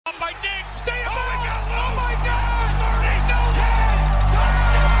By Diggs. Stay up. Oh my God. Oh my God. Marty, no.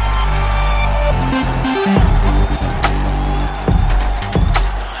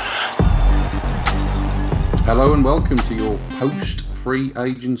 Hello and welcome to your post-free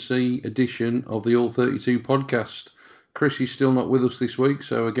agency edition of the All 32 podcast. Chris is still not with us this week,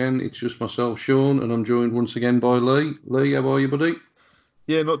 so again, it's just myself, Sean, and I'm joined once again by Lee. Lee, how are you, buddy?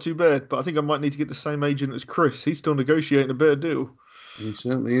 Yeah, not too bad, but I think I might need to get the same agent as Chris. He's still negotiating a better deal. He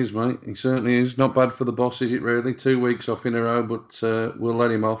certainly is, mate. He certainly is. Not bad for the boss, is it really? 2 weeks off in a row, but we'll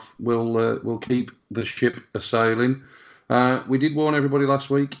let him off. We'll keep the ship a-sailing. We did warn everybody last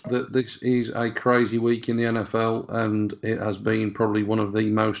week that this is a crazy week in the NFL, and it has been probably one of the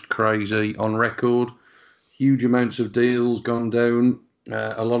most crazy on record. Huge amounts of deals gone down.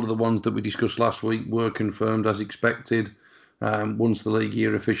 A lot of the ones that we discussed last week were confirmed as expected once the league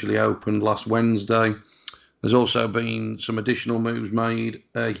year officially opened last Wednesday. There's also been some additional moves made.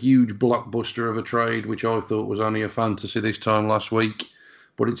 A huge blockbuster of a trade, which I thought was only a fantasy this time last week,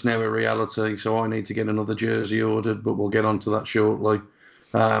 but it's now a reality. So I need to get another jersey ordered, but we'll get onto that shortly.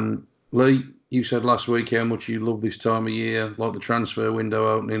 Lee, you said last week how much you love this time of year, like the transfer window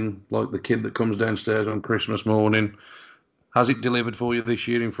opening, like the kid that comes downstairs on Christmas morning. Has it delivered for you this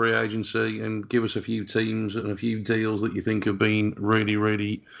year in free agency? And give us a few teams and a few deals that you think have been really,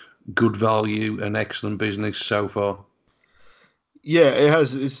 really good value and excellent business so far. Yeah, it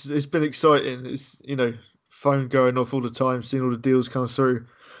has. It's been exciting. It's, phone going off all the time, seeing all the deals come through,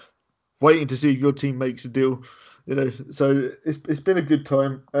 waiting to see if your team makes a deal. So it's been a good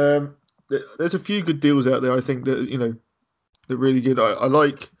time. There's a few good deals out there. I think that they're really good. I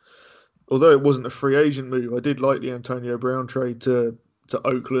like, although it wasn't a free agent move, I did like the Antonio Brown trade to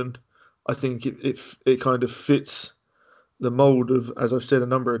Oakland. I think it kind of fits the mold of, as I've said a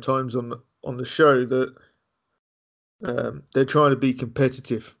number of times on the show, that they're trying to be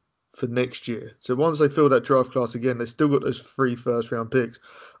competitive for next year. So once they fill that draft class again, they've still got those 3 first-round picks.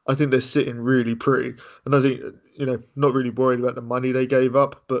 I think they're sitting really pretty. And I think, not really worried about the money they gave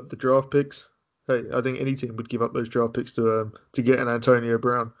up, but the draft picks. Hey, I think any team would give up those draft picks to get an Antonio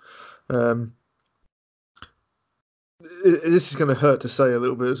Brown. This is going to hurt to say a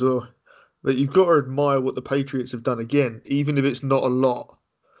little bit as well. But you've got to admire what the Patriots have done again, even if it's not a lot.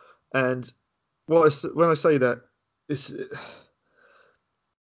 And when I say that, it's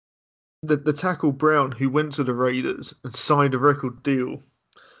the tackle Brown, who went to the Raiders and signed a record deal.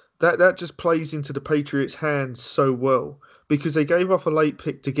 That just plays into the Patriots' hands so well, because they gave up a late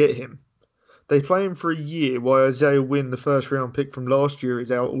pick to get him. They play him for a year while Isaiah Wynn, the first-round pick from last year,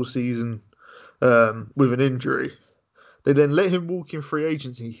 is out all season with an injury. They then let him walk in free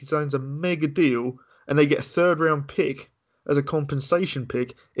agency. He signs a mega deal, and they get a third-round pick as a compensation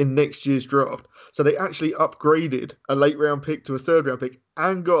pick in next year's draft. So they actually upgraded a late-round pick to a third-round pick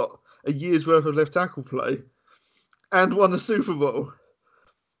and got a year's worth of left tackle play and won the Super Bowl.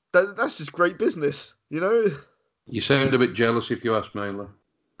 That's just great business, You sound a bit jealous, if you ask me.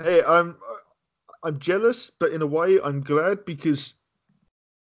 Hey, I'm jealous, but in a way, I'm glad, because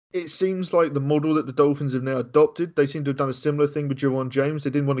it seems like the model that the Dolphins have now adopted. They seem to have done a similar thing with Ja'Wuan James. They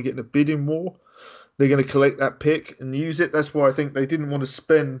didn't want to get in a bidding war. They're going to collect that pick and use it. That's why I think they didn't want to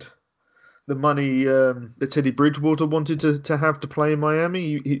spend the money that Teddy Bridgewater wanted to have to play in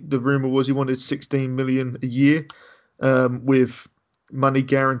Miami. The rumor was he wanted $16 million a year with money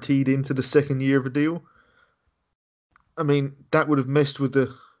guaranteed into the second year of a deal. I mean, that would have messed with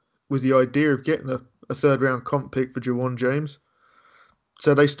the idea of getting a third-round comp pick for Ja'Wuan James.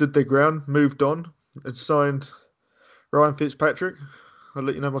 So they stood their ground, moved on, and signed Ryan Fitzpatrick. I'll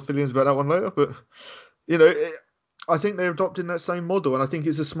let you know my feelings about that one later. But, I think they're adopting that same model, and I think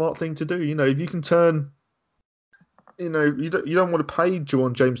it's a smart thing to do. If you can turn, you don't want to pay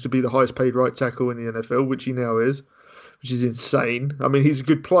Ja'Wuan James to be the highest paid right tackle in the NFL, which he now is, which is insane. I mean, he's a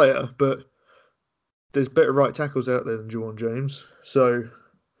good player, but there's better right tackles out there than Ja'Wuan James. So,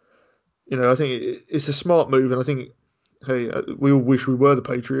 I think it's a smart move, and I think, hey, we all wish we were the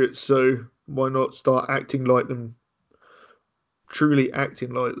Patriots, so why not start acting like them, truly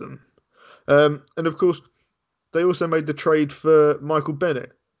acting like them? And of course, they also made the trade for Michael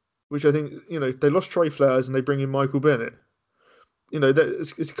Bennett, which I think, they lost Trey Flowers and they bring in Michael Bennett.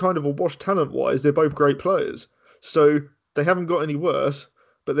 It's kind of a wash talent-wise. They're both great players. So they haven't got any worse,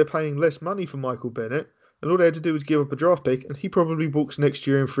 but they're paying less money for Michael Bennett. And all they had to do was give up a draft pick, and he probably walks next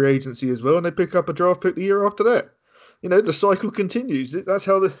year in free agency as well, and they pick up a draft pick the year after that. The cycle continues. That's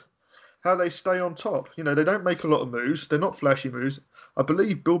how they stay on top. They don't make a lot of moves. They're not flashy moves. I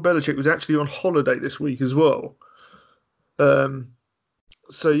believe Bill Belichick was actually on holiday this week as well.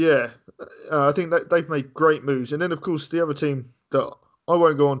 So, yeah, I think that they've made great moves. And then, of course, the other team that I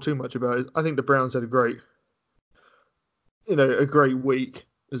won't go on too much about it. I think the Browns had a great week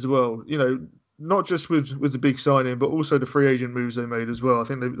as well. Not just with the big signing, but also the free agent moves they made as well. I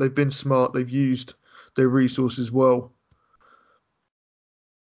think they've been smart. They've used their resources well.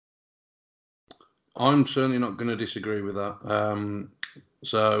 I'm certainly not going to disagree with that.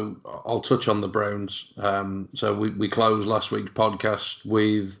 So I'll touch on the Browns. So we closed last week's podcast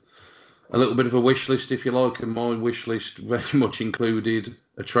with a little bit of a wish list, if you like, and my wish list very much included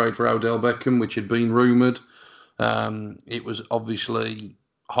a trade for Odell Beckham, which had been rumoured. It was obviously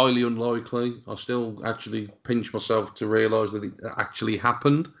highly unlikely. I still actually pinch myself to realise that it actually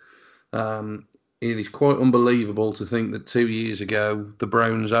happened. It is quite unbelievable to think that 2 years ago, the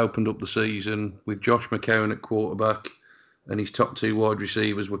Browns opened up the season with Josh McCown at quarterback, and his top two wide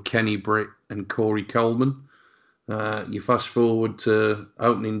receivers were Kenny Britt and Corey Coleman. You fast forward to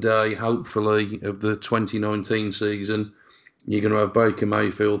opening day, hopefully, of the 2019 season, you're going to have Baker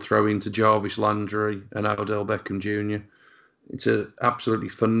Mayfield throw into Jarvis Landry and Odell Beckham Jr. It's an absolutely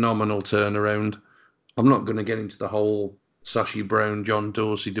phenomenal turnaround. I'm not going to get into the whole Sashi Brown, John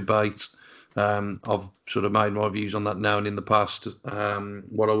Dorsey debate. I've sort of made my views on that now and in the past.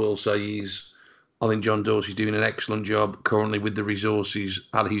 What I will say is I think John Dorsey's doing an excellent job currently with the resources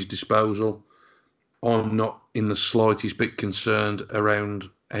at his disposal. I'm not in the slightest bit concerned around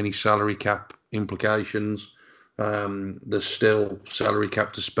any salary cap implications. There's still salary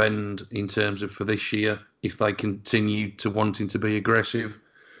cap to spend in terms of for this year if they continue to wanting to be aggressive.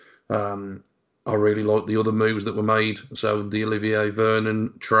 I really like the other moves that were made. So the Olivier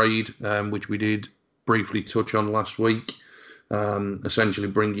Vernon trade, which we did briefly touch on last week, essentially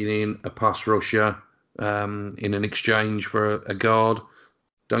bringing in a pass rusher in an exchange for a guard.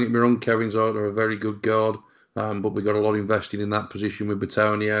 Don't get me wrong, Kevin Zeitler, a very good guard, but we got a lot invested in that position with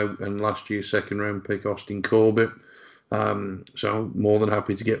Batonio and last year's second-round pick, Austin Corbett. So I'm more than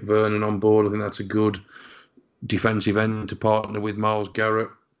happy to get Vernon on board. I think that's a good defensive end to partner with Myles Garrett.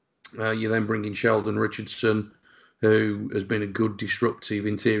 You then bring in Sheldon Richardson, who has been a good disruptive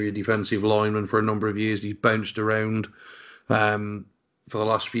interior defensive lineman for a number of years. He's bounced around for the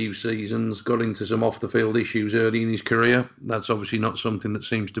last few seasons, got into some off-the-field issues early in his career. That's obviously not something that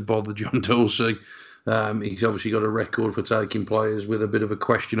seems to bother John Dorsey. He's obviously got a record for taking players with a bit of a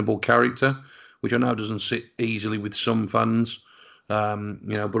questionable character, which I know doesn't sit easily with some fans.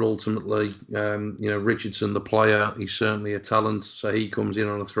 But ultimately, Richardson, the player, he's certainly a talent. So he comes in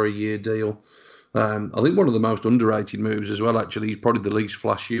on a 3-year deal. I think one of the most underrated moves as well, actually, he's probably the least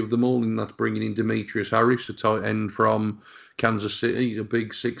flashy of them all, and that's bringing in Demetrius Harris, a tight end from Kansas City. He's a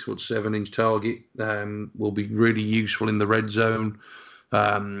big 6'7" target. Will be really useful in the red zone.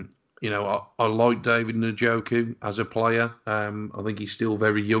 I like David Njoku as a player. I think he's still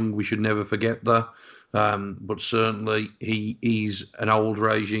very young. We should never forget that. But certainly he is an old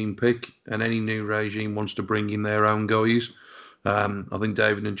regime pick, and any new regime wants to bring in their own guys. I think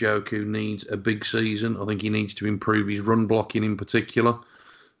David Njoku needs a big season. I think he needs to improve his run blocking in particular.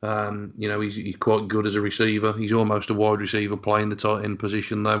 He's quite good as a receiver. He's almost a wide receiver playing the tight end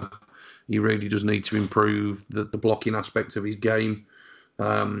position, though. He really does need to improve the blocking aspect of his game.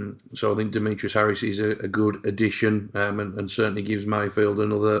 So I think Demetrius Harris is a good addition and certainly gives Mayfield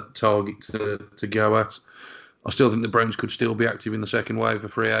another target to go at. I still think the Browns could still be active in the second wave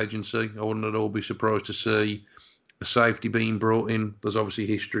of free agency. I wouldn't at all be surprised to see a safety being brought in. There's obviously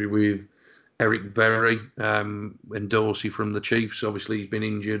history with Eric Berry and Dorsey from the Chiefs. Obviously, he's been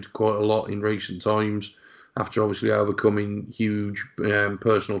injured quite a lot in recent times after obviously overcoming huge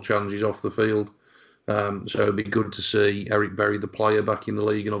personal challenges off the field. So it'd be good to see Eric Berry, the player, back in the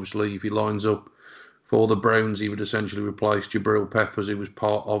league. And obviously, if he lines up for the Browns, he would essentially replace Jabril Peppers, who was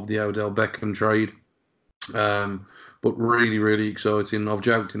part of the Odell Beckham trade. But really, really exciting. I've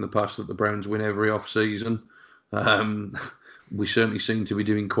joked in the past that the Browns win every off-season. We certainly seem to be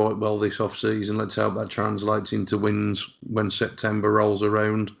doing quite well this off-season. Let's hope that translates into wins when September rolls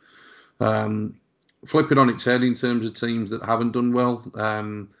around. Flip it on its head in terms of teams that haven't done well.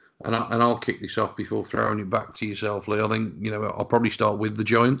 And I'll kick this off before throwing it back to yourself, Lee. I think, I'll probably start with the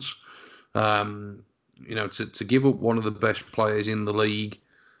Giants. To give up one of the best players in the league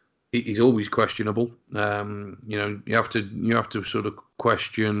is always questionable. You have to sort of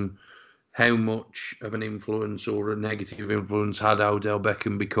question how much of an influence or a negative influence had Odell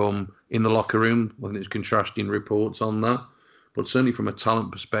Beckham become in the locker room. I think there's contrasting reports on that. But certainly from a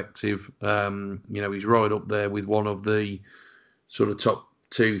talent perspective, he's right up there with one of the sort of top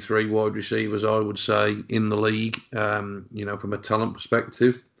 2-3 wide receivers, I would say, in the league, from a talent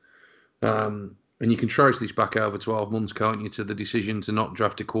perspective. And you can trace this back over 12 months, can't you, to the decision to not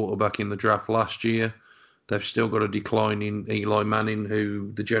draft a quarterback in the draft last year. They've still got a decline in Eli Manning,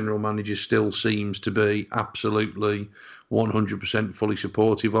 who the general manager still seems to be absolutely 100% fully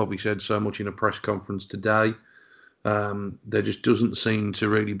supportive of. He said so much in a press conference today. There just doesn't seem to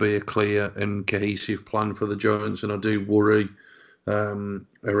really be a clear and cohesive plan for the Giants, and I do worry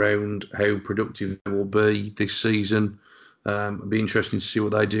around how productive they will be this season. It'll be interesting to see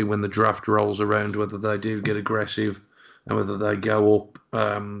what they do when the draft rolls around, whether they do get aggressive and whether they go up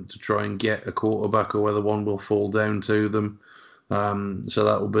to try and get a quarterback or whether one will fall down to them. So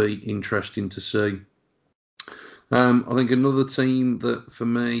that will be interesting to see. I think another team that, for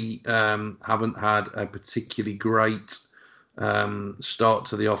me, haven't had a particularly great start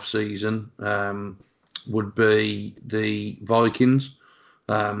to the off-season would be the Vikings.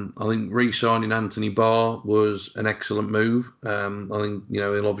 I think re-signing Anthony Barr was an excellent move. I think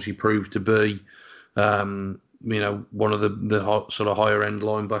he'll obviously prove to be one of the hot, sort of higher end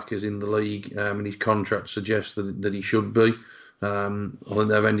linebackers in the league, and his contract suggests that he should be. I think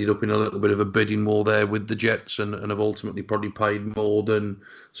they've ended up in a little bit of a bidding war there with the Jets and have ultimately probably paid more than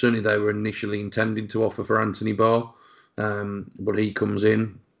certainly they were initially intending to offer for Anthony Barr. But he comes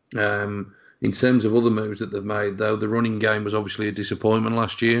in. In terms of other moves that they've made, though, the running game was obviously a disappointment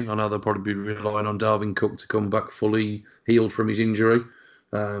last year. I know they'll probably be relying on Dalvin Cook to come back fully healed from his injury.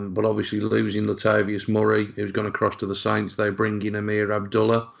 But obviously losing Latavius Murray, who's gone across to the Saints, they bring in Amir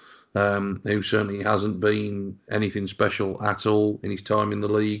Abdullah, who certainly hasn't been anything special at all in his time in the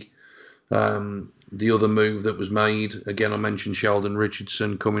league. The other move that was made, again, I mentioned Sheldon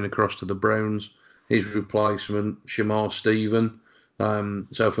Richardson coming across to the Browns. His replacement, Shamar Stephen.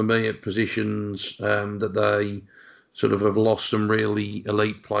 So for me, it positions that they sort of have lost some really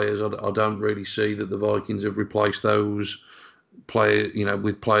elite players. I don't really see that the Vikings have replaced those players,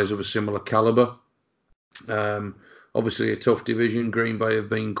 with players of a similar calibre. Obviously, a tough division. Green Bay have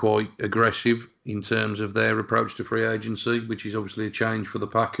been quite aggressive in terms of their approach to free agency, which is obviously a change for the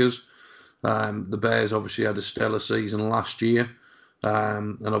Packers. The Bears obviously had a stellar season last year,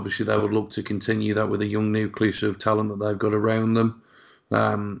 and obviously they would look to continue that with a young nucleus of talent that they've got around them.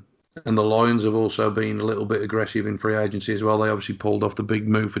 And the Lions have also been a little bit aggressive in free agency as well. They obviously pulled off the big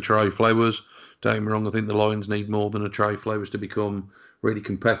move for Trey Flowers. Don't get me wrong, I think the Lions need more than a Trey Flowers to become really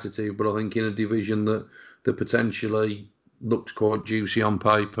competitive. But I think in a division that potentially looks quite juicy on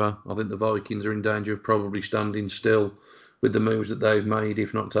paper, I think the Vikings are in danger of probably standing still with the moves that they've made,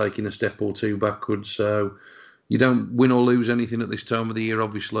 if not taking a step or two backwards. So you don't win or lose anything at this time of the year,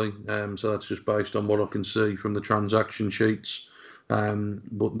 obviously. So that's just based on what I can see from the transaction sheets.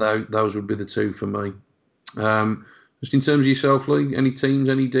 But those would be the two for me. Just in terms of yourself, Lee, any teams,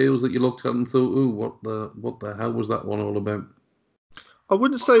 any deals that you looked at and thought, "Ooh, what the hell was that one all about?" I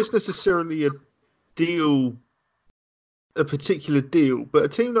wouldn't say it's necessarily a deal, a particular deal, but a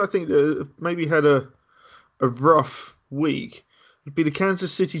team that I think that maybe had a rough week would be the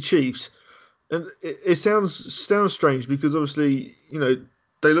Kansas City Chiefs. And it sounds strange because obviously,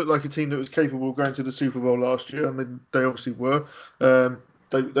 they look like a team that was capable of going to the Super Bowl last year. I mean, they obviously were.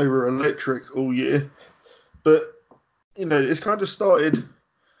 They were electric all year. But, it's kind of started,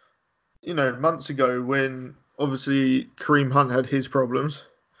 months ago when obviously Kareem Hunt had his problems.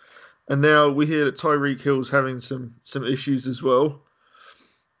 And now we hear that Tyreek Hill's having some issues as well.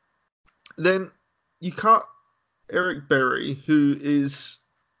 Then you cut Eric Berry, who is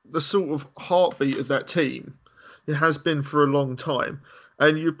the sort of heartbeat of that team. It has been for a long time.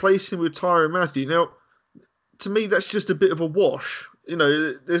 And you replace him with Tyrann Mathieu. Now, to me, that's just a bit of a wash.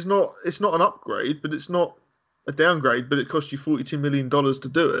 It's not an upgrade, but it's not a downgrade, but it cost you $42 million to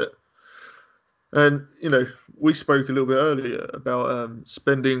do it. And, we spoke a little bit earlier about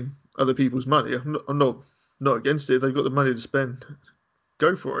spending other people's money. I'm not against it. If they've got the money to spend,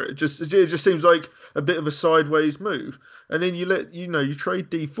 go for it. It just seems like a bit of a sideways move. And then you trade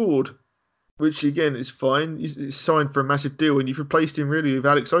Dee Ford, which again is fine. He's signed for a massive deal, and you've replaced him really with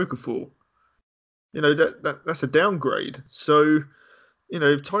Alex Okafor. That's a downgrade. So,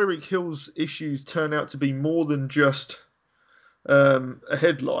 if Tyreek Hill's issues turn out to be more than just a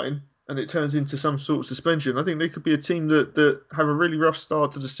headline, and it turns into some sort of suspension, I think they could be a team that have a really rough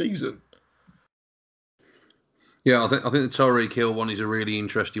start to the season. Yeah, I think the Tyreek Hill one is a really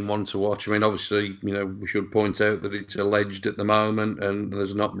interesting one to watch. I mean, obviously, we should point out that it's alleged at the moment, and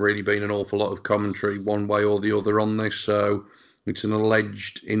there's not really been an awful lot of commentary one way or the other on this. So it's an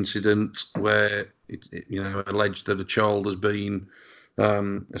alleged incident where it's alleged that a child has been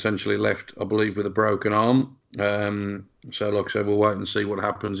essentially left, I believe, with a broken arm. So, like I said, we'll wait and see what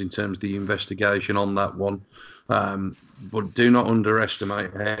happens in terms of the investigation on that one. But do not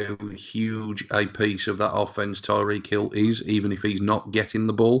underestimate how huge a piece of that offense Tyreek Hill is, even if he's not getting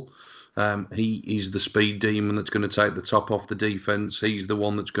the ball. He is the speed demon that's going to take the top off the defence. He's the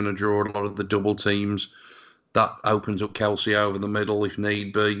one that's going to draw a lot of the double teams. That opens up Kelsey over the middle if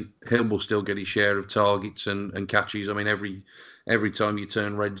need be. Hill will still get his share of targets and catches. I mean, every time you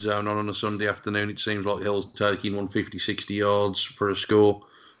turn red zone on a Sunday afternoon, it seems like Hill's taking 150, 60 yards for a score.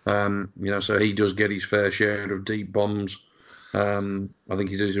 So he does get his fair share of deep bombs. I think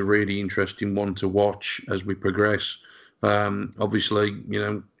he's a really interesting one to watch as we progress. Obviously,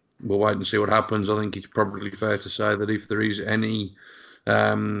 we'll wait and see what happens. I think it's probably fair to say that if there is any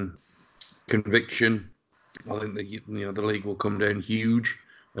conviction, I think that the league will come down huge,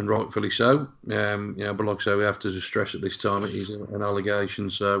 and rightfully so. But like I say, we have to stress at this time it is an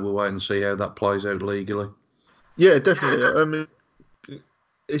allegation, so we'll wait and see how that plays out legally. Yeah, definitely. I mean,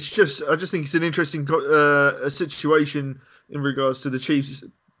 I just think it's an interesting situation in regards to the Chiefs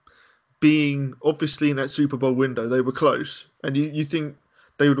being obviously in that Super Bowl window. They were close, and you think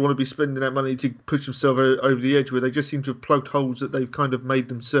they would want to be spending that money to push themselves over the edge, where they just seem to have plugged holes that they've kind of made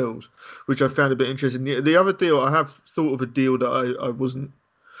themselves, which I found a bit interesting. The other deal, I have thought of a deal that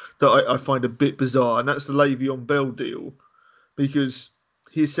I find a bit bizarre, and that's the Le'Veon Bell deal, because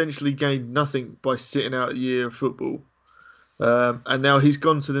he essentially gained nothing by sitting out a year of football, and now he's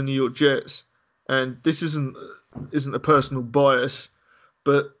gone to the New York Jets, and this isn't a personal bias,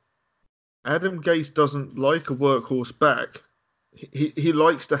 but Adam Gase doesn't like a workhorse back. He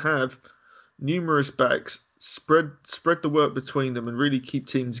likes to have numerous backs, spread the work between them, and really keep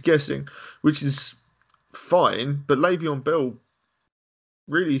teams guessing, which is fine. But Le'Veon Bell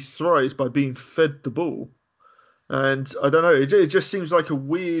really thrives by being fed the ball, and I don't know. It just seems like a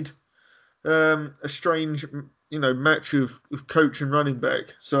weird, a strange, match of coach and running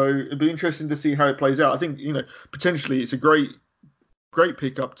back. So it'd be interesting to see how it plays out. I think potentially it's a great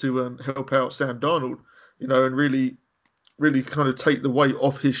pickup to help out Sam Darnold, and really kind of take the weight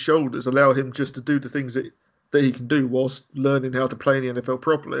off his shoulders, allow him just to do the things that he can do whilst learning how to play in the NFL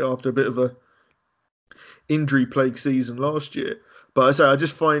properly after a bit of a injury-plagued season last year. But I say I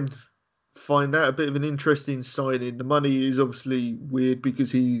just find that a bit of an interesting signing. The money is obviously weird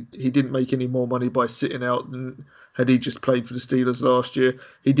because he didn't make any more money by sitting out than had he just played for the Steelers last year.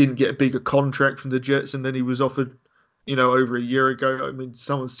 He didn't get a bigger contract from the Jets, and then he was offered, over a year ago. I mean,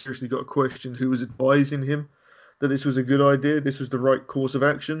 someone seriously got a question who was advising him that this was a good idea, this was the right course of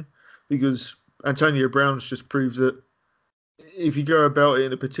action, because Antonio Brown's just proves that if you go about it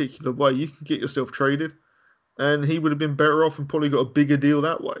in a particular way, you can get yourself traded, and he would have been better off and probably got a bigger deal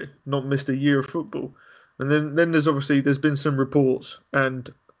that way, not missed a year of football. And then there's been some reports,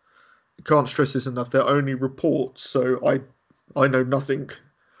 and I can't stress this enough, they're only reports, so I know nothing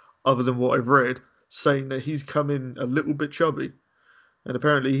other than what I've read, saying that he's come in a little bit chubby, and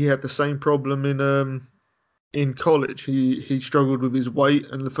apparently he had the same problem in college. He struggled with his weight,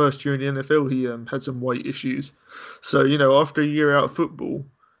 and the first year in the NFL he had some weight issues. So after a year out of football,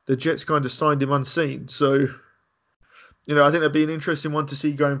 the Jets kind of signed him unseen. So I think that'd be an interesting one to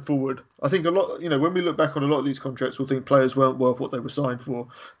see going forward. I think a lot, when we look back on a lot of these contracts, we'll think players weren't worth what they were signed for,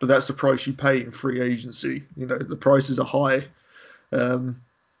 but that's the price you pay in free agency. The prices are high, and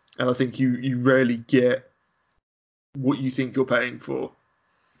I think you rarely get what you think you're paying for.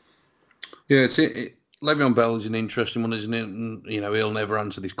 Yeah, Le'Veon Bell is an interesting one, isn't it? And, he'll never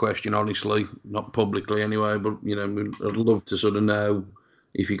answer this question, honestly, not publicly anyway, but, I'd love to sort of know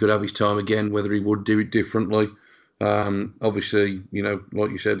if he could have his time again, whether he would do it differently. Obviously, like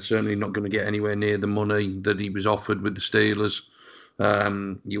you said, certainly not going to get anywhere near the money that he was offered with the Steelers.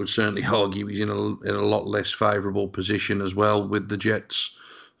 You would certainly argue he's in a lot less favourable position as well with the Jets.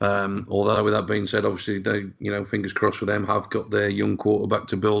 Although with that being said, obviously they, fingers crossed for them, have got their young quarterback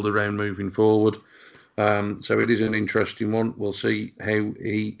to build around moving forward. So it is an interesting one. We'll see how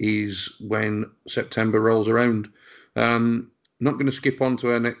he is when September rolls around. Not going to skip on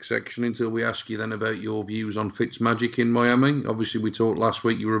to our next section until we ask you then about your views on Fitzmagic in Miami. Obviously, we talked last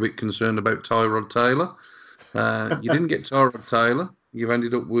week you were a bit concerned about Tyrod Taylor. You didn't get Tyrod Taylor. You've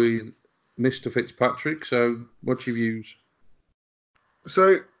ended up with Mr. Fitzpatrick. So what's your views?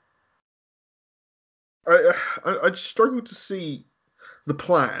 So I struggle to see the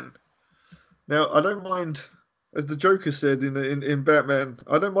plan. Now, I don't mind, as the Joker said in Batman,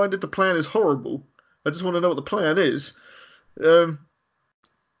 I don't mind if the plan is horrible. I just want to know what the plan is. So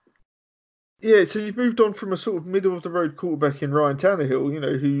you've moved on from a sort of middle-of-the-road quarterback in Ryan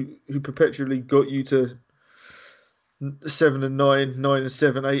Tannehill, who perpetually got you to 7-9,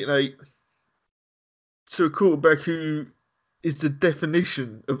 9-7, 8-8, to a quarterback who is the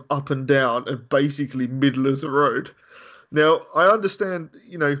definition of up and down and basically middle of the road. Now, I understand,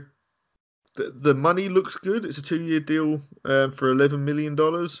 the money looks good. It's a 2-year deal for $11 million.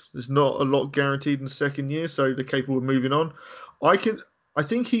 There's not a lot guaranteed in the second year, so they're capable of moving on. I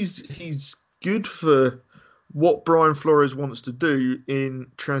think he's good for what Brian Flores wants to do in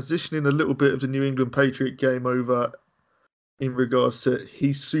transitioning a little bit of the New England Patriot game over in regards to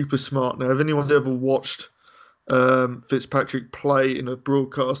he's super smart. Now, if anyone's ever watched Fitzpatrick play in a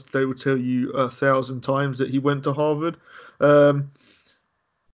broadcast, they will tell you 1,000 times that he went to Harvard.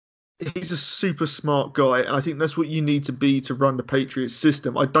 He's a super smart guy, and I think that's what you need to be to run the Patriots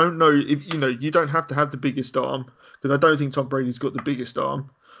system. I don't know if you don't have to have the biggest arm, because I don't think Tom Brady's got the biggest arm.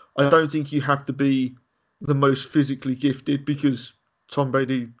 I don't think you have to be the most physically gifted, because Tom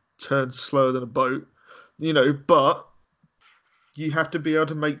Brady turns slower than a boat, but you have to be able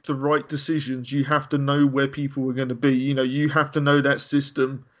to make the right decisions. You have to know where people are going to be. You have to know that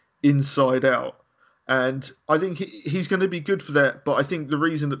system inside out. And I think he's going to be good for that. But I think the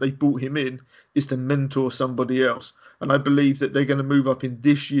reason that they brought him in is to mentor somebody else. And I believe that they're going to move up in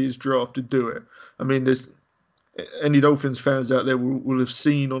this year's draft to do it. I mean, there's any Dolphins fans out there will have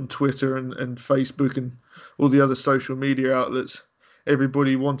seen on Twitter and Facebook and all the other social media outlets,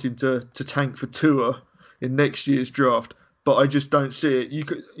 everybody wanting to tank for Tua in next year's draft. But I just don't see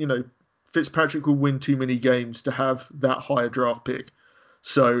it. Fitzpatrick will win too many games to have that higher draft pick.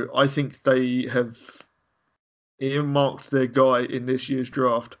 So I think they have earmarked their guy in this year's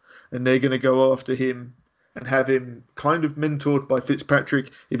draft, and they're going to go after him and have him kind of mentored by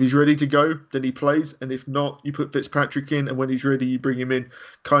Fitzpatrick. If he's ready to go, then he plays, and if not, you put Fitzpatrick in, and when he's ready, you bring him in.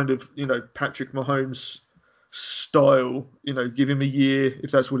 Kind of, Patrick Mahomes style. Give him a year. If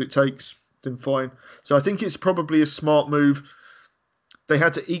that's what it takes, then fine. So I think it's probably a smart move. They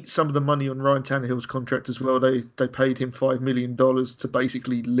had to eat some of the money on Ryan Tannehill's contract as well. They paid him $5 million to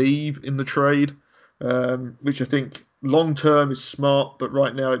basically leave in the trade, which I think long term is smart. But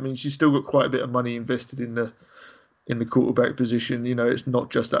right now it means you still got quite a bit of money invested in the quarterback position. It's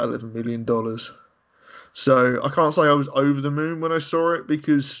not just that $11 million. So I can't say I was over the moon when I saw it,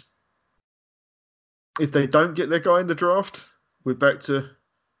 because if they don't get their guy in the draft, we're back to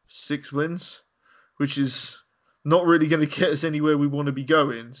 6 wins, which is not really going to get us anywhere we want to be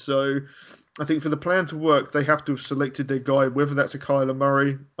going. So I think for the plan to work, they have to have selected their guy, whether that's a Kyler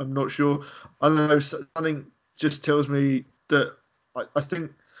Murray, I'm not sure. I don't know, something just tells me that I think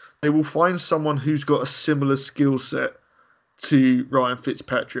they will find someone who's got a similar skill set to Ryan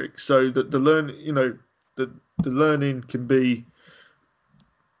Fitzpatrick, so that the learning can be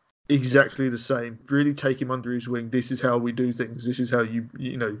exactly the same. Really take him under his wing. This is how we do things. This is how you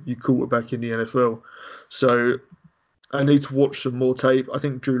quarterback in the NFL. So I need to watch some more tape. I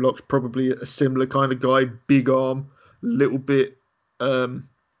think Drew Lock's probably a similar kind of guy, big arm, little bit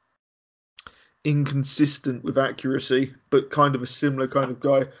inconsistent with accuracy, but kind of a similar kind of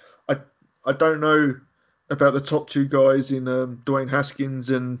guy. I don't know about the top 2 guys in Dwayne Haskins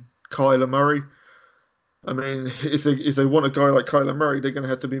and Kyler Murray. I mean, if they want a guy like Kyler Murray, they're going to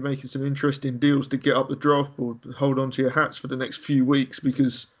have to be making some interesting deals to get up the draft board, hold on to your hats for the next few weeks,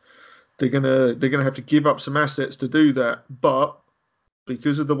 because they're gonna have to give up some assets to do that. But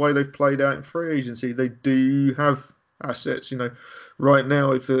because of the way they've played out in free agency, they do have assets. Right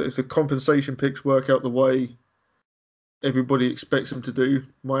now, if the compensation picks work out the way everybody expects them to do,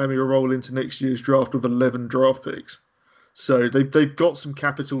 Miami will roll into next year's draft with 11 draft picks. So they've got some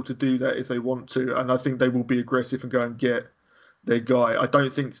capital to do that if they want to, and I think they will be aggressive and go and get their guy. I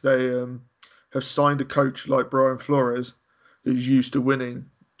don't think they have signed a coach like Brian Flores, who's used to winning,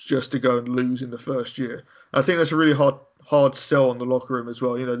 just to go and lose in the first year. I think that's a really hard sell on the locker room as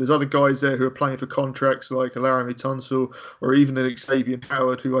well. There's other guys there who are playing for contracts like Laramie Tunsil or even Xavier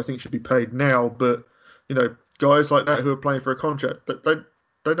Howard, who I think should be paid now. But guys like that who are playing for a contract,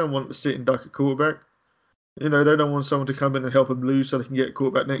 they don't want to sit and duck at quarterback. They don't want someone to come in and help them lose so they can get a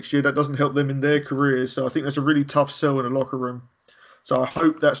quarterback next year. That doesn't help them in their careers. So I think that's a really tough sell in the locker room. So I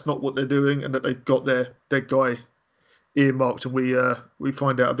hope that's not what they're doing, and that they've got their guy earmarked, and we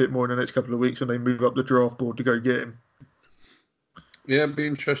find out a bit more in the next couple of weeks when they move up the draft board to go get him. Yeah, it'd be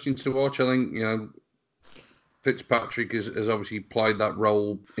interesting to watch. I think, Fitzpatrick has obviously played that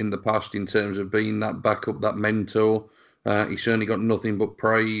role in the past in terms of being that backup, that mentor. He certainly got nothing but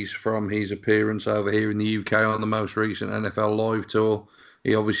praise from his appearance over here in the UK on the most recent NFL Live tour.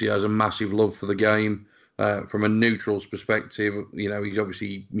 He obviously has a massive love for the game. From a neutral's perspective, he's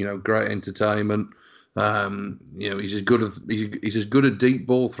obviously, great entertainment. He's as good a deep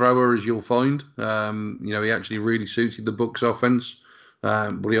ball thrower as you'll find. He actually really suited the Bucs offense.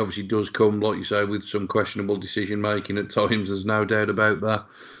 But he obviously does come, like you say, with some questionable decision making at times. There's no doubt about that.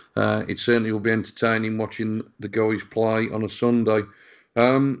 It certainly will be entertaining watching the guys play on a Sunday.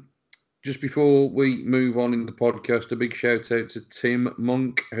 just before we move on in the podcast, a big shout out to Tim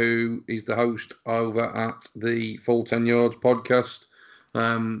Monk, who is the host over at the Full 10 Yards podcast.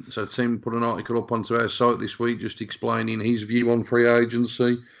 So Tim put an article up onto our site this week just explaining his view on free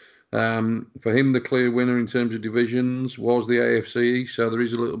agency. For him, the clear winner in terms of divisions was the AFC East. So there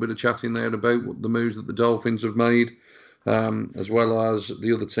is a little bit of chatting there about the moves that the Dolphins have made, as well as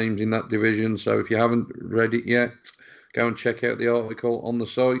the other teams in that division. So if you haven't read it yet, go and check out the article on the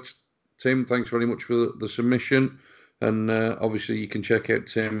site. Tim, thanks very much for the submission. And obviously you can check out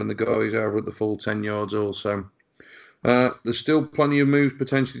Tim and the guys over at the Full 10 Yards also. There's still plenty of moves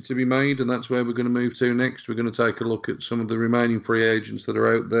potentially to be made, and that's where we're going to move to next. We're going to take a look at some of the remaining free agents that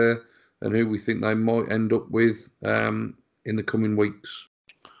are out there and who we think they might end up with in the coming weeks.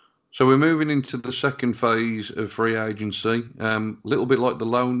 So we're moving into the second phase of free agency, a little bit like the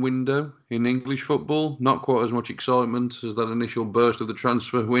loan window in English football. Not quite as much excitement as that initial burst of the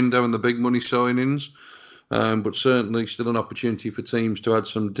transfer window and the big money signings, but certainly still an opportunity for teams to add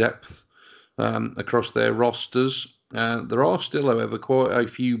some depth across their rosters. There are still, however, quite a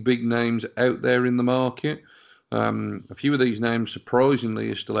few big names out there in the market. A few of these names,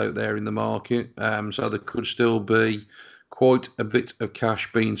 surprisingly, are still out there in the market, so there could still be quite a bit of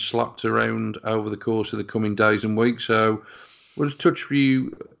cash being slapped around over the course of the coming days and weeks. So we'll just touch for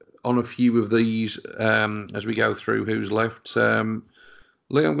you on a few of these as we go through who's left.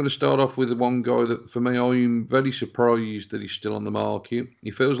 Lee, I'm going to start off with the one guy that, for me, I'm very surprised that he's still on the market.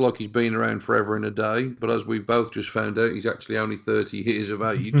 He feels like he's been around forever and a day, but as we've both just found out, he's actually only 30 years of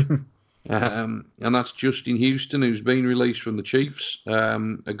age. And that's Justin Houston, who's been released from the Chiefs,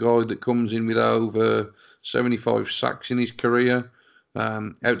 a guy that comes in with over 75 sacks in his career,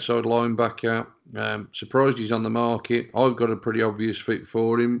 outside linebacker. Surprised he's on the market. I've got a pretty obvious fit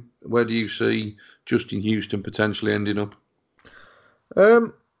for him. Where do you see Justin Houston potentially ending up?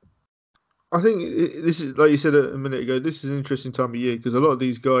 I think this is, like you said a minute ago, this is an interesting time of year because a lot of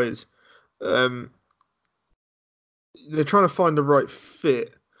these guys, they're trying to find the right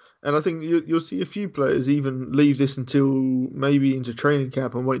fit. And I think you'll see a few players even leave this until maybe into training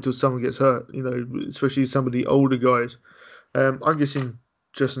camp and wait until someone gets hurt, especially some of the older guys. I'm guessing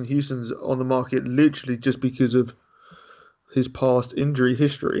Justin Houston's on the market literally just because of his past injury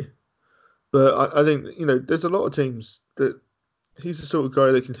history. But I think, there's a lot of teams that he's the sort of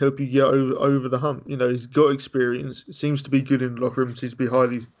guy that can help you get over the hump. He's got experience, seems to be good in the locker room, seems to be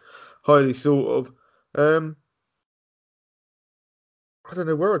highly thought of. I don't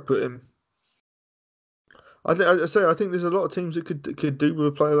know where I'd put him. I think there's a lot of teams that could do with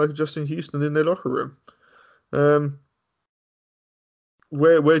a player like Justin Houston in their locker room.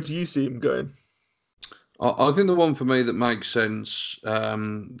 Where do you see him going? I think the one for me that makes sense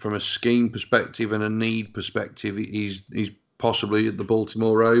from a scheme perspective and a need perspective is possibly at the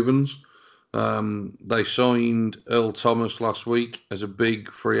Baltimore Ravens. They signed Earl Thomas last week as a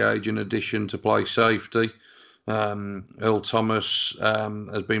big free agent addition to play safety. Earl Thomas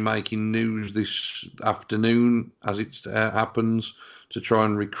has been making news this afternoon, as it happens, to try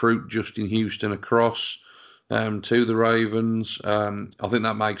and recruit Justin Houston across to the Ravens. I think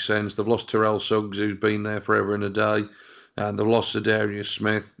that makes sense. They've lost Terrell Suggs, who's been there forever and a day, and they've lost Za'Darius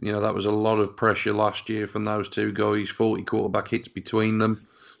Smith. That was a lot of pressure last year from those two guys, 40 quarterback hits between them.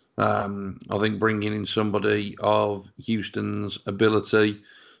 I think bringing in somebody of Houston's ability,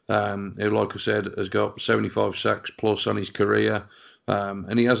 who, like I said, has got 75 sacks plus on his career,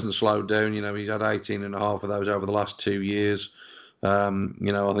 and he hasn't slowed down. He's had 18 and a half of those over the last 2 years.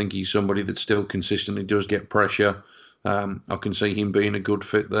 I think he's somebody that still consistently does get pressure. I can see him being a good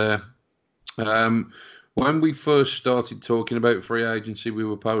fit there. When we first started talking about free agency, we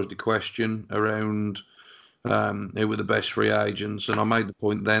were posed a question around who were the best free agents, and I made the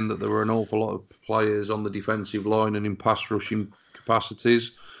point then that there were an awful lot of players on the defensive line and in pass rushing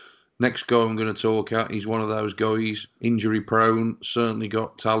capacities. Next guy I'm going to talk at, he's one of those guys, injury prone, certainly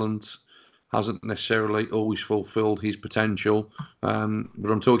got talent, hasn't necessarily always fulfilled his potential. But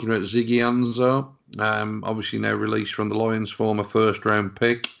I'm talking about Ziggy Ansah, obviously now released from the Lions, former first-round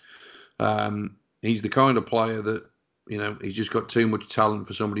pick. He's the kind of player that, he's just got too much talent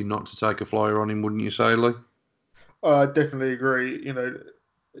for somebody not to take a flyer on him, wouldn't you say, Lee? I definitely agree.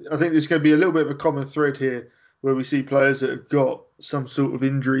 I think there's going to be a little bit of a common thread here where we see players that have got some sort of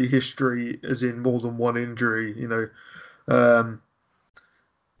injury history, as in more than one injury, But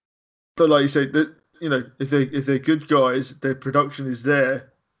like you say, that if they're good guys, their production is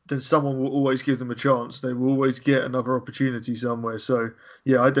there, then someone will always give them a chance. They will always get another opportunity somewhere. So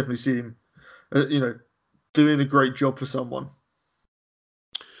yeah, I definitely see him, doing a great job for someone.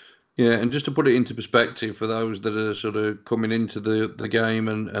 Yeah, and just to put it into perspective for those that are sort of coming into the game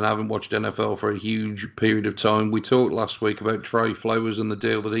and haven't watched NFL for a huge period of time, we talked last week about Trey Flowers and the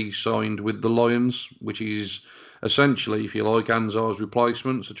deal that he signed with the Lions, which is essentially, if you like, Anzar's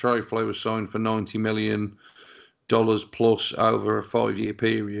replacement. So Trey Flowers signed for $90 million plus over a 5-year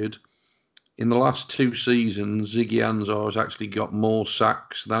period. In the last 2 seasons, Ziggy Ansah has actually got more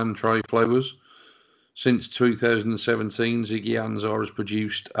sacks than Trey Flowers. Since 2017, Ziggy Ansah has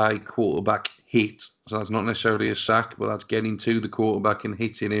produced a quarterback hit. So that's not necessarily a sack, but that's getting to the quarterback and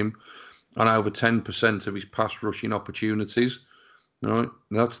hitting him on over 10% of his pass rushing opportunities. All right,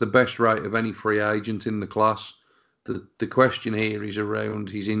 that's the best rate of any free agent in the class. The question here is around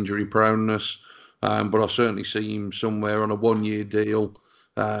his injury proneness, but I certainly see him somewhere on a 1-year deal.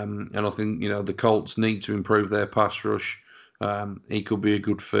 And I think the Colts need to improve their pass rush. He could be a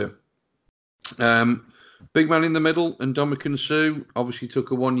good fit. Big man in the middle, and Ndamukong Suh obviously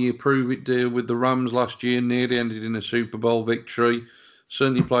took a 1-year prove-it deal with the Rams last year, nearly ended in a Super Bowl victory.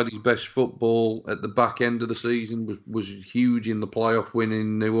 Certainly played his best football at the back end of the season, was huge in the playoff win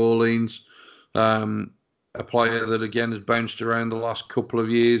in New Orleans. A player that, again, has bounced around the last couple of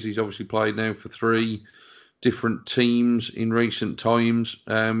years. He's obviously played now for 3 different teams in recent times.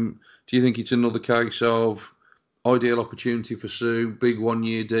 Do you think it's another case of ideal opportunity for Suh, big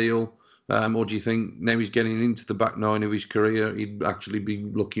 1-year deal? Or do you think now he's getting into the back 9 of his career, he'd actually be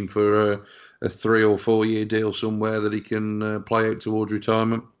looking for a 3 or 4-year deal somewhere that he can play out towards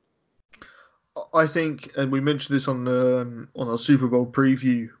retirement? I think, and we mentioned this on our Super Bowl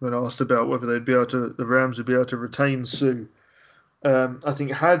preview when asked about whether the Rams would be able to retain Suh. I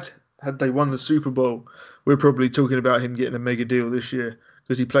think had they won the Super Bowl, we're probably talking about him getting a mega deal this year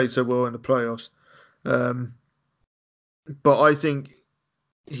because he played so well in the playoffs. But I think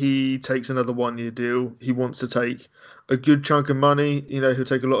he takes another 1-year deal. He wants to take a good chunk of money. He'll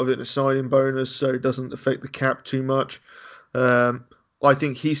take a lot of it in a signing bonus, so it doesn't affect the cap too much. I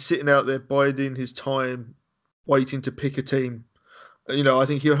think he's sitting out there biding his time, waiting to pick a team. I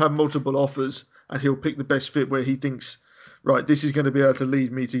think he'll have multiple offers, and he'll pick the best fit where he thinks, right, this is going to be able to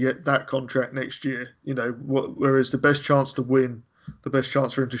lead me to get that contract next year. Whereas the best chance to win, the best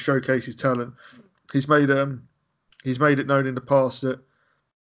chance for him to showcase his talent. He's made it known in the past that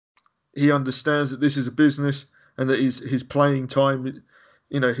he understands that this is a business and that his playing time,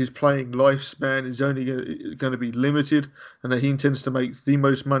 his playing lifespan is only going to be limited, and that he intends to make the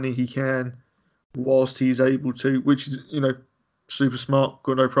most money he can whilst he's able to, which is, super smart,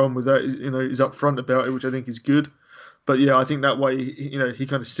 got no problem with that. He's upfront about it, which I think is good. But yeah, I think that way, he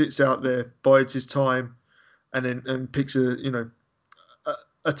kind of sits out there, bides his time, and picks a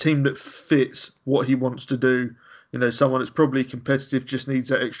team that fits what he wants to do. Someone that's probably competitive, just needs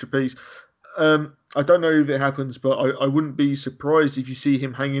that extra piece. I don't know if it happens, but I wouldn't be surprised if you see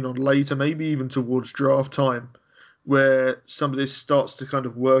him hanging on later, maybe even towards draft time, where some of this starts to kind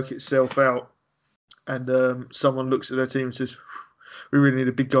of work itself out, and someone looks at their team and says, we really need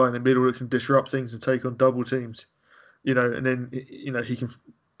a big guy in the middle that can disrupt things and take on double teams, and then, he can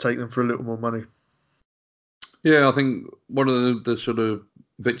take them for a little more money. Yeah, I think one of the sort of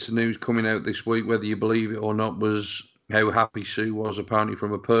bits of news coming out this week, whether you believe it or not, was how happy Suh was, apparently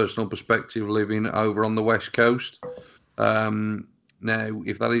from a personal perspective, living over on the West Coast. Now,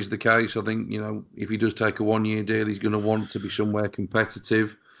 if that is the case, I think, if he does take a 1-year deal, he's going to want to be somewhere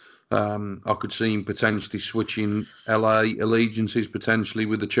competitive. I could see him potentially switching LA allegiances, potentially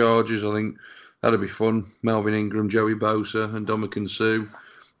with the Chargers. I think that'd be fun. Melvin Ingram, Joey Bosa, and Ndamukong Suh.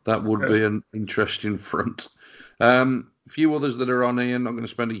 That would be an interesting front. A few others that are on here, not going to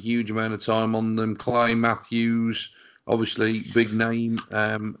spend a huge amount of time on them. Clay Matthews, obviously big name,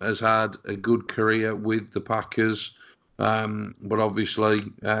 has had a good career with the Packers, but obviously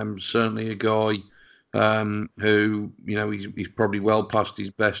certainly a guy who, he's probably well past his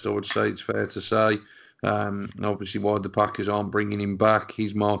best, I would say, it's fair to say. Obviously why the Packers aren't bringing him back.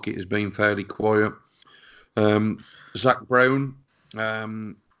 His market has been fairly quiet. Zach Brown,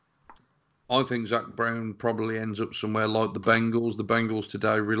 I think Zach Brown probably ends up somewhere like the Bengals. The Bengals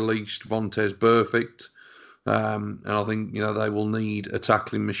today released Vontaze Burfict, and I think they will need a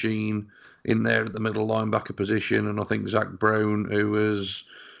tackling machine in there at the middle linebacker position. And I think Zach Brown, who has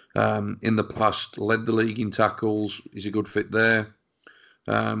in the past led the league in tackles, is a good fit there.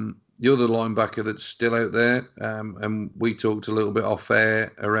 The other linebacker that's still out there, and we talked a little bit off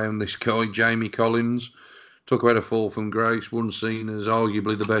air around this guy, Jamie Collins. Talk about a fall from grace, one seen as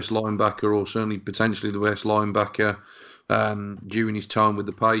arguably the best linebacker, or certainly potentially the best linebacker during his time with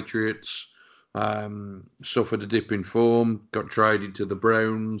the Patriots. Suffered a dip in form, got traded to the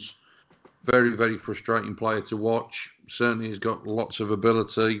Browns. very, very frustrating player to watch. Certainly has got lots of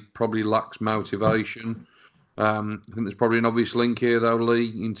ability, probably lacks motivation. I think there's probably an obvious link here, though,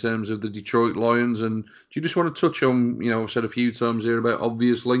 Lee, in terms of the Detroit Lions. And do you just want to touch on, I've said a few times here about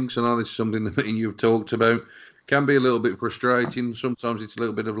obvious links. I know this is something that me and you have talked about. Can be a little bit frustrating. Sometimes it's a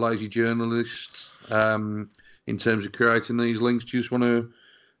little bit of lazy journalists in terms of creating these links. Do you just want to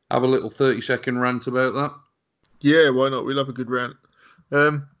have a little 30-second rant about that? Yeah, why not? We love a good rant.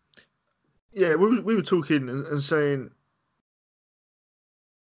 We were talking and saying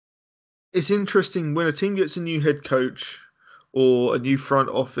it's interesting when a team gets a new head coach or a new front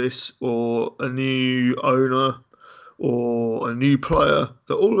office or a new owner or a new player,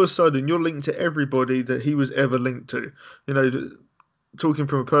 that all of a sudden you're linked to everybody that he was ever linked to. Talking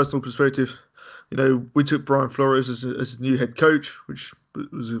from a personal perspective, we took Brian Flores as a new head coach, which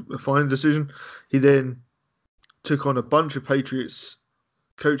was a fine decision. He then took on a bunch of Patriots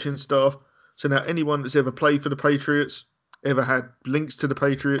coaching staff. So now anyone that's ever played for the Patriots, ever had links to the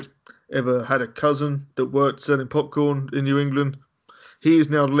Patriots, ever had a cousin that worked selling popcorn in New England, he is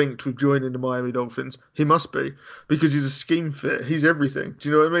now linked with joining the Miami Dolphins. He must be, because he's a scheme fit. He's everything. Do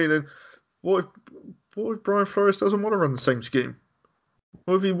you know what I mean? And what if Brian Flores doesn't want to run the same scheme?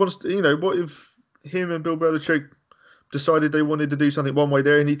 What if he wants to, what if him and Bill Belichick decided they wanted to do something one way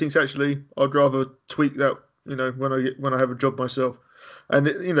there, and he thinks, actually, I'd rather tweak that, when I have a job myself. And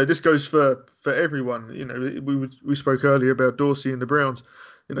this goes for everyone. We spoke earlier about Dorsey and the Browns.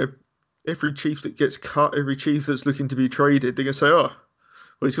 Every chief that gets cut, every chief that's looking to be traded, they're gonna say, "Oh,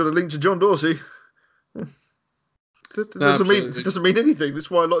 well, he's got a link to John Dorsey." It doesn't mean anything.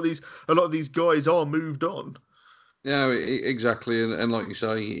 That's why a lot of these guys are moved on. Yeah, exactly. And like you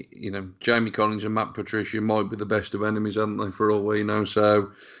say, Jamie Collins and Matt Patricia might be the best of enemies, haven't they? For all we know,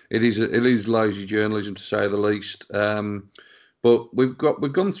 so it is lazy journalism to say the least. But we've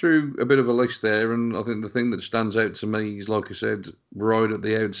gone through a bit of a list there, and I think the thing that stands out to me is, like I said, right at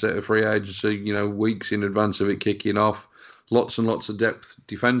the outset of free agency, weeks in advance of it kicking off, lots and lots of depth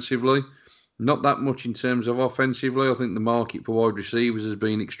defensively. Not that much in terms of offensively. I think the market for wide receivers has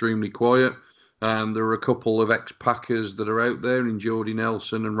been extremely quiet. There are a couple of ex-Packers that are out there in Jordy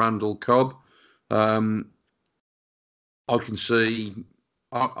Nelson and Randall Cobb. I can see...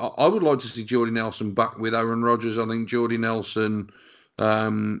 I would like to see Jordy Nelson back with Aaron Rodgers. I think Jordy Nelson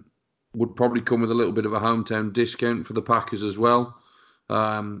would probably come with a little bit of a hometown discount for the Packers as well.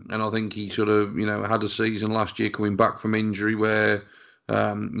 And I think he sort of, had a season last year coming back from injury where,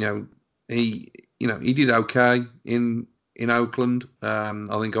 he did okay in Oakland.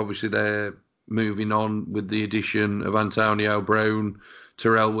 I think obviously they're moving on with the addition of Antonio Brown,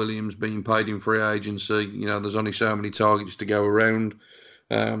 Terrell Williams being paid in free agency. There's only so many targets to go around.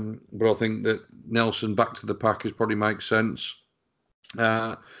 But I think that Nelson back to the Packers probably makes sense.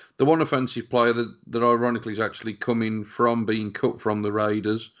 The one offensive player that ironically is actually coming from being cut from the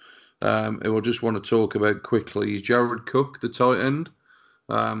Raiders, who I just want to talk about quickly, is Jared Cook, the tight end.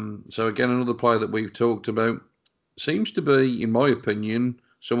 So again, another player that we've talked about. Seems to be, in my opinion,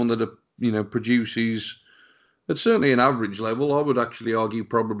 someone that produces at certainly an average level. I would actually argue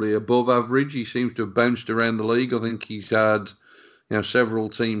probably above average. He seems to have bounced around the league. I think he's had several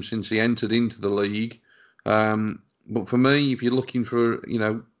teams since he entered into the league. But for me, if you're looking for,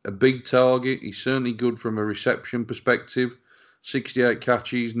 a big target, he's certainly good from a reception perspective. 68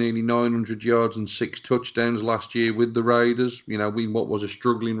 catches, nearly 900 yards and 6 touchdowns last year with the Raiders. What was a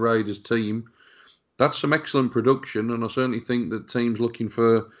struggling Raiders team. That's some excellent production, and I certainly think that teams looking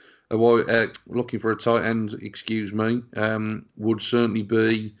for a tight end, would certainly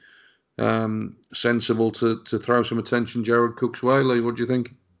be sensible to throw some attention Jared Cook's way. Lee, what do you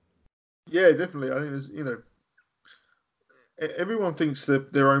think? Yeah, definitely. I think there's, everyone thinks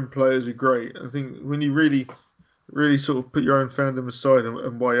that their own players are great. I think when you really, really sort of put your own fandom aside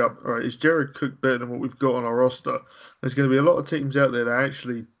and weigh up, all right, is Jared Cook better than what we've got on our roster? There's going to be a lot of teams out there that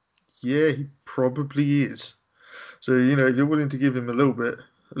actually, yeah, he probably is. So, if you're willing to give him a little bit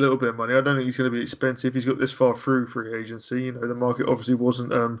of money, I don't think he's going to be expensive. He's got this far through free agency. The market obviously wasn't,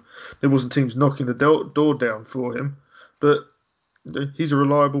 there wasn't teams knocking the door down for him, but he's a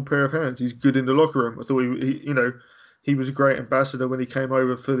reliable pair of hands. He's good in the locker room. I thought he was a great ambassador when he came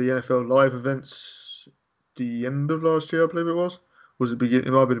over for the NFL Live events the end of last year, I believe it was. Was it beginning?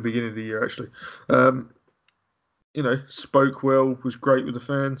 It might have been the beginning of the year, actually. Spoke well, was great with the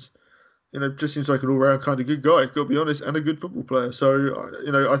fans. Just seems like an all-round kind of good guy, got to be honest, and a good football player. So,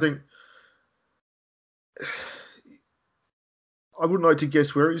 I think I wouldn't like to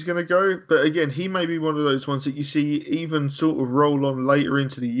guess where he's going to go. But again, he may be one of those ones that you see even sort of roll on later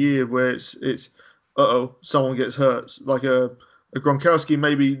into the year where it's someone gets hurt, like a Gronkowski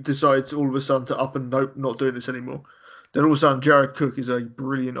maybe decides all of a sudden to up and nope, not doing this anymore. Then all of a sudden, Jared Cook is a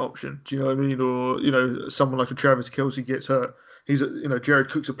brilliant option. Do you know what I mean? Or someone like a Travis Kelce gets hurt. Jared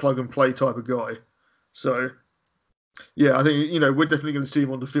Cook's a plug and play type of guy. So, yeah, I think we're definitely going to see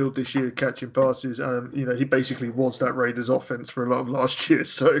him on the field this year catching passes. He basically was that Raiders offense for a lot of last year.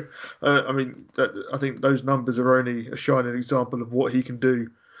 So, I think those numbers are only a shining example of what he can do.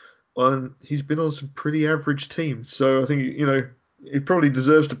 And he's been on some pretty average teams. So I think he probably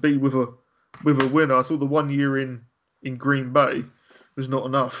deserves to be with a winner. I thought the 1 year in Green Bay was not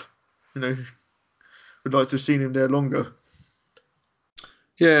enough. We'd like to have seen him there longer.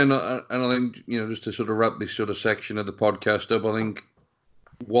 Yeah, and I think, just to sort of wrap this sort of section of the podcast up, I think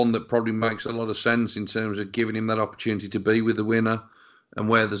one that probably makes a lot of sense in terms of giving him that opportunity to be with the winner and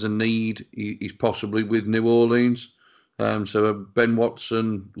where there's a need is possibly with New Orleans. So Ben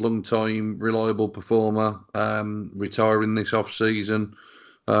Watson, long-time reliable performer, retiring this off-season.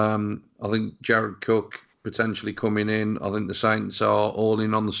 I think Jared Cook potentially coming in. I think the Saints are all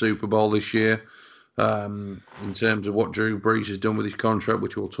in on the Super Bowl this year. In terms of what Drew Brees has done with his contract,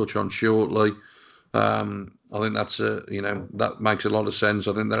 which we'll touch on shortly. I think that's that makes a lot of sense.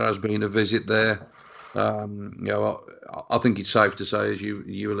 I think there has been a visit there. I think it's safe to say, as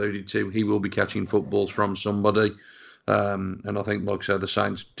you alluded to, he will be catching footballs from somebody. And I think, like I said, the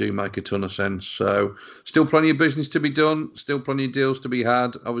Saints do make a ton of sense. So still plenty of business to be done, still plenty of deals to be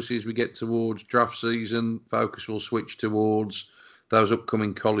had. Obviously, as we get towards draft season, focus will switch towards those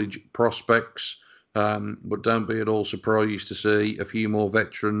upcoming college prospects. But don't be at all surprised to see a few more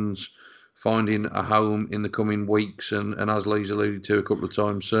veterans finding a home in the coming weeks. And as Lee's alluded to a couple of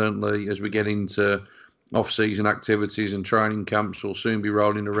times, certainly as we get into off-season activities and training camps will soon be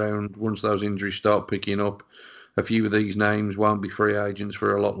rolling around. Once those injuries start picking up, a few of these names won't be free agents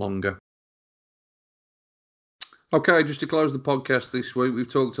for a lot longer. Okay, just to close the podcast this week,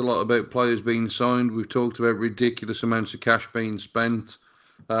 we've talked a lot about players being signed. We've talked about ridiculous amounts of cash being spent.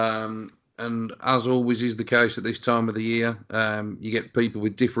 And as always is the case at this time of the year, you get people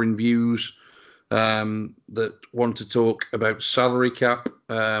with differing views that want to talk about salary cap.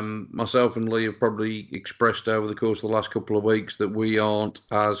 Myself and Lee have probably expressed over the course of the last couple of weeks that we aren't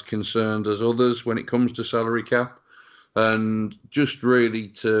as concerned as others when it comes to salary cap. And just really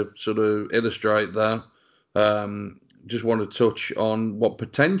to sort of illustrate that, just want to touch on what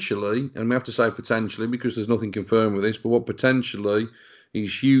potentially, and we have to say potentially because there's nothing confirmed with this, but what potentially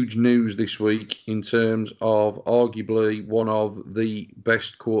is huge news this week in terms of arguably one of the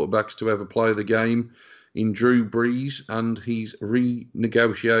best quarterbacks to ever play the game in Drew Brees and his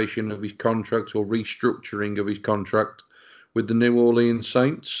renegotiation of his contract or restructuring of his contract with the New Orleans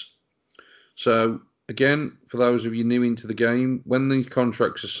Saints. So, again, for those of you new into the game, when these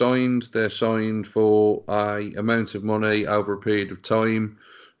contracts are signed, they're signed for an amount of money over a period of time.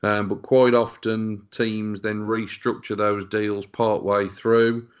 But quite often, teams then restructure those deals part-way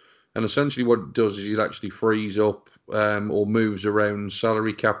through. And essentially what it does is it actually frees up or moves around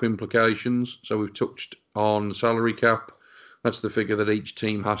salary cap implications. So we've touched on salary cap. That's the figure that each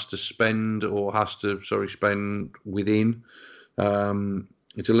team has to spend spend within.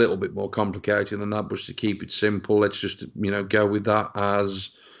 It's a little bit more complicated than that, but to keep it simple, let's just go with that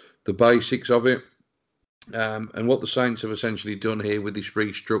as the basics of it. And what the Saints have essentially done here with this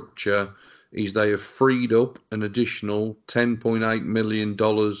restructure is they have freed up an additional $10.8 million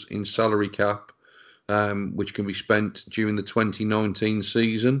in salary cap, which can be spent during the 2019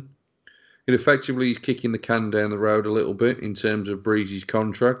 season. It effectively is kicking the can down the road a little bit in terms of Breezy's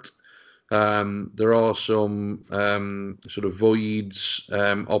contract. There are some sort of voids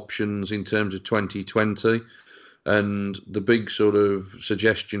options in terms of 2020. And the big sort of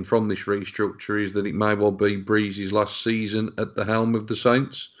suggestion from this restructure is that it may well be Breezy's last season at the helm of the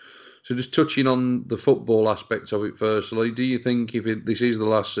Saints. So just touching on the football aspects of it firstly, do you think if this is the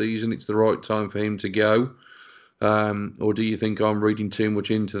last season, it's the right time for him to go? Or do you think I'm reading too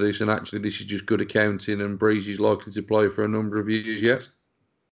much into this and actually this is just good accounting and Breezy's likely to play for a number of years yet?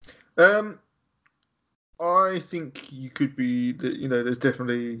 I think you could be, there's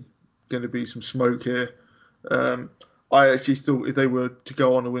definitely going to be some smoke here. I actually thought if they were to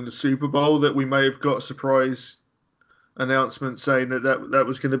go on and win the Super Bowl that we may have got a surprise announcement saying that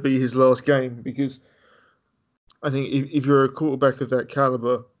was going to be his last game, because I think if you're a quarterback of that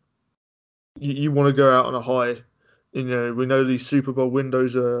caliber, you want to go out on a high. We know these Super Bowl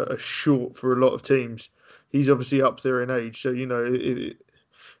windows are short for a lot of teams. He's obviously up there in age, so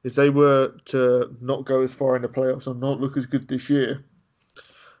if they were to not go as far in the playoffs or not look as good this year,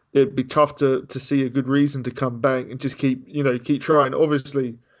 it'd be tough to see a good reason to come back and just keep trying.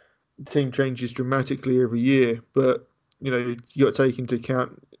 Obviously, the team changes dramatically every year, but you got to take into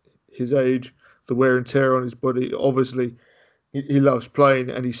account his age, the wear and tear on his body. Obviously, he loves playing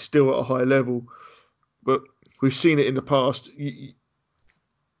and he's still at a high level, but we've seen it in the past.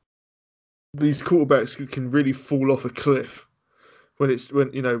 These quarterbacks can really fall off a cliff when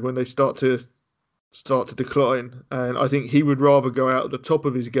they start to decline, and I think he would rather go out at the top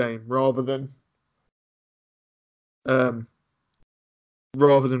of his game rather than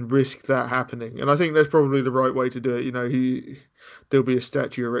risk that happening. And I think that's probably the right way to do it. There'll be a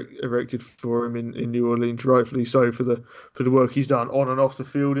statue erected for him in New Orleans, rightfully so, for the work he's done on and off the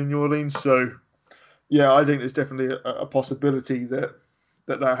field in New Orleans. So yeah, I think there's definitely a possibility that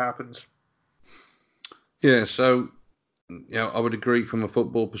happens. Yeah, so I would agree from a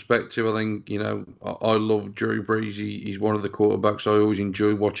football perspective. I think, I love Drew Brees. He's one of the quarterbacks I always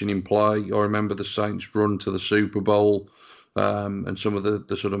enjoy watching him play. I remember the Saints run to the Super Bowl and some of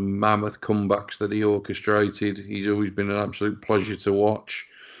the sort of mammoth comebacks that he orchestrated. He's always been an absolute pleasure to watch.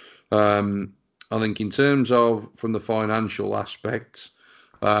 I think in terms of from the financial aspects,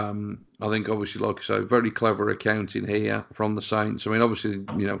 I think obviously, like I say, very clever accounting here from the Saints. I mean, obviously,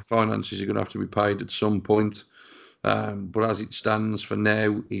 finances are going to have to be paid at some point. But as it stands for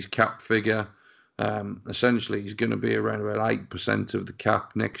now, his cap figure, essentially, he's going to be around about 8% of the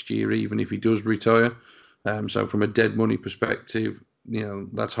cap next year, even if he does retire. So from a dead money perspective,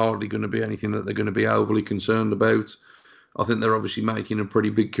 that's hardly going to be anything that they're going to be overly concerned about. I think they're obviously making a pretty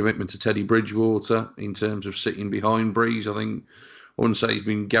big commitment to Teddy Bridgewater in terms of sitting behind Brees. I wouldn't say he's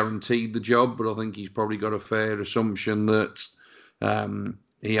been guaranteed the job, but I think he's probably got a fair assumption that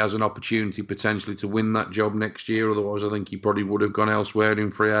he has an opportunity potentially to win that job next year. Otherwise, I think he probably would have gone elsewhere in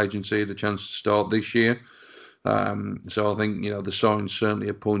free agency, had a chance to start this year. So I think, the signs certainly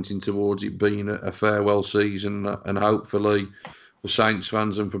are pointing towards it being a farewell season, and hopefully for Saints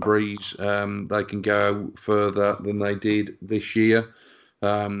fans and for Brees, they can go further than they did this year.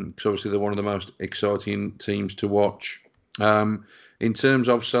 Because obviously they're one of the most exciting teams to watch. In terms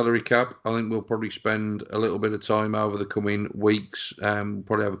of salary cap, I think we'll probably spend a little bit of time over the coming weeks.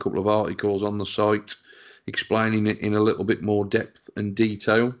 Probably have a couple of articles on the site explaining it in a little bit more depth and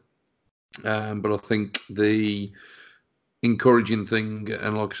detail. But I think the encouraging thing,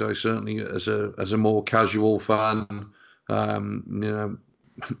 and like I say, certainly as a more casual fan,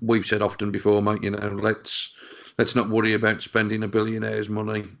 we've said often before, mate, let's not worry about spending a billionaire's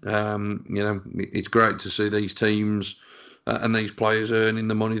money. It's great to see these teams and these players earning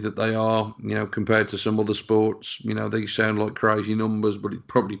the money that they are, compared to some other sports. These sound like crazy numbers, but it's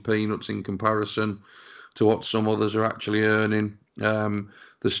probably peanuts in comparison to what some others are actually earning.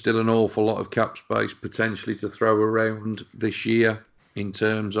 There's still an awful lot of cap space potentially to throw around this year in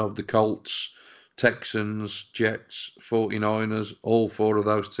terms of the Colts, Texans, Jets, 49ers. All four of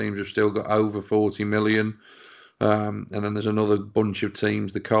those teams have still got over 40 million. And then there's another bunch of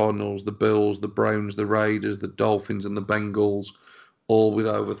teams, the Cardinals, the Bills, the Browns, the Raiders, the Dolphins and the Bengals, all with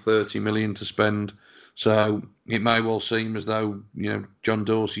over 30 million to spend. So it may well seem as though, John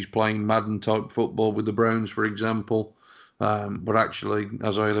Dorsey's playing Madden type football with the Browns, for example. But actually,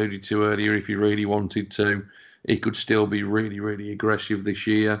 as I alluded to earlier, if he really wanted to, he could still be really, really aggressive this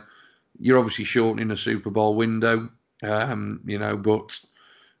year. You're obviously shortening a Super Bowl window, but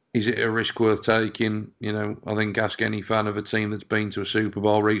is it a risk worth taking? I think ask any fan of a team that's been to a Super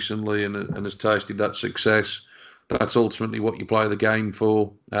Bowl recently and has tasted that success. That's ultimately what you play the game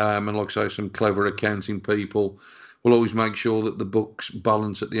for. And like I say, some clever accounting people will always make sure that the books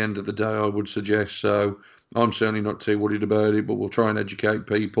balance at the end of the day, I would suggest. So I'm certainly not too worried about it, but we'll try and educate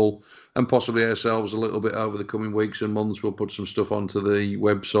people and possibly ourselves a little bit over the coming weeks and months. We'll put some stuff onto the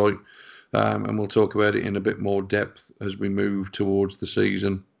website and we'll talk about it in a bit more depth as we move towards the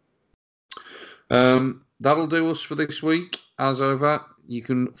season. That'll do us for this week. As ever, you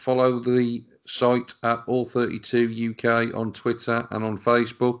can follow the site at All32UK on Twitter and on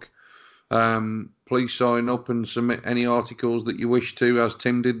Facebook. Please sign up and submit any articles that you wish to, as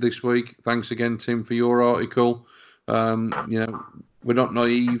Tim did this week. Thanks again, Tim, for your article. We're not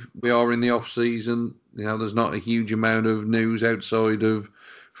naive. We are in the off season. There's not a huge amount of news outside of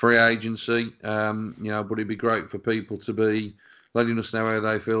free agency. But it'd be great for people to be letting us know how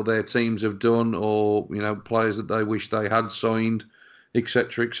they feel their teams have done, or players that they wish they had signed,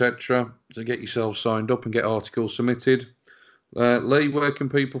 etc., etc. So get yourself signed up and get articles submitted. Lee, where can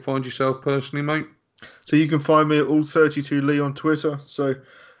people find yourself personally, mate? So you can find me at All32Lee on Twitter. So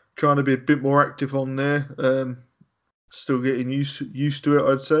trying to be a bit more active on there. Still getting used to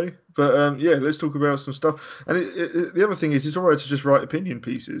it, I'd say. But let's talk about some stuff. And the other thing is, it's all right to just write opinion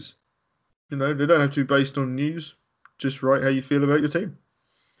pieces. They don't have to be based on news. Just write how you feel about your team.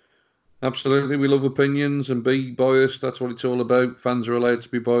 Absolutely. We love opinions and be biased. That's what it's all about. Fans are allowed to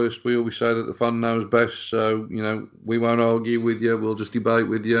be biased. We always say that the fan knows best. So, we won't argue with you. We'll just debate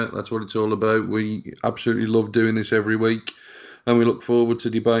with you. That's what it's all about. We absolutely love doing this every week. And we look forward to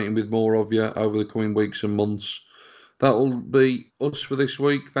debating with more of you over the coming weeks and months. That'll be us for this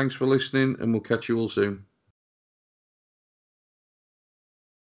week. Thanks for listening, and we'll catch you all soon.